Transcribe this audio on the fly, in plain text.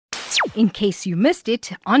in case you missed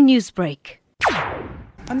it on Newsbreak.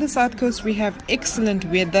 On the South Coast, we have excellent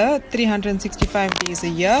weather, 365 days a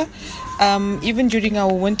year. Even during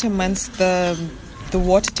our winter months, the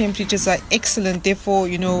water temperatures are excellent. Therefore,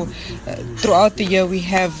 throughout the year we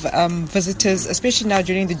have visitors, especially now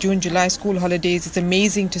during the June-July school holidays. It's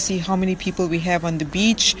amazing to see how many people we have on the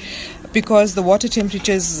beach because the water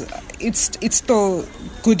temperatures, it's still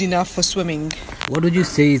good enough for swimming. What would you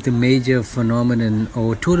say is the major phenomenon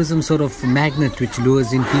or tourism sort of magnet which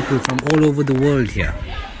lures in people from all over the world here?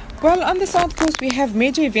 Well, on the South Coast, we have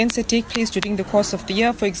major events that take place during the course of the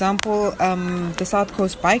year. For example, the South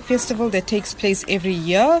Coast Bike Festival that takes place every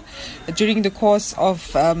year during the course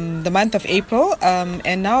of the month of April.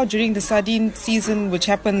 And now during the sardine season, which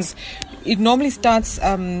happens, it normally starts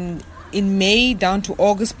in May down to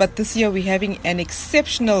August, but this year we're having an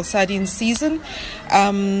exceptional sardine season.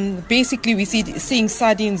 Basically, we're seeing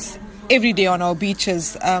sardines every day on our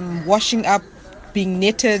beaches, washing up, being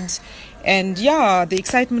netted. And the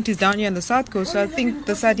excitement is down here on the South Coast. So I think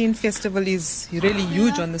the Sardine Festival is really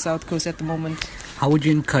huge on the South Coast at the moment. How would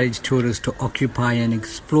you encourage tourists to occupy and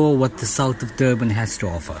explore what the south of Durban has to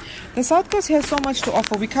offer? The South Coast has so much to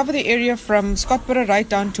offer. We cover the area from Scottborough right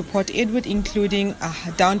down to Port Edward, including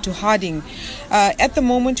down to Harding. At the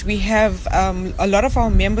moment, we have a lot of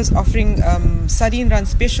our members offering sardine run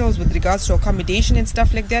specials with regards to accommodation and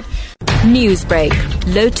stuff like that. Newsbreak,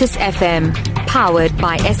 Lotus FM, powered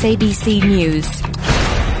by SABC News.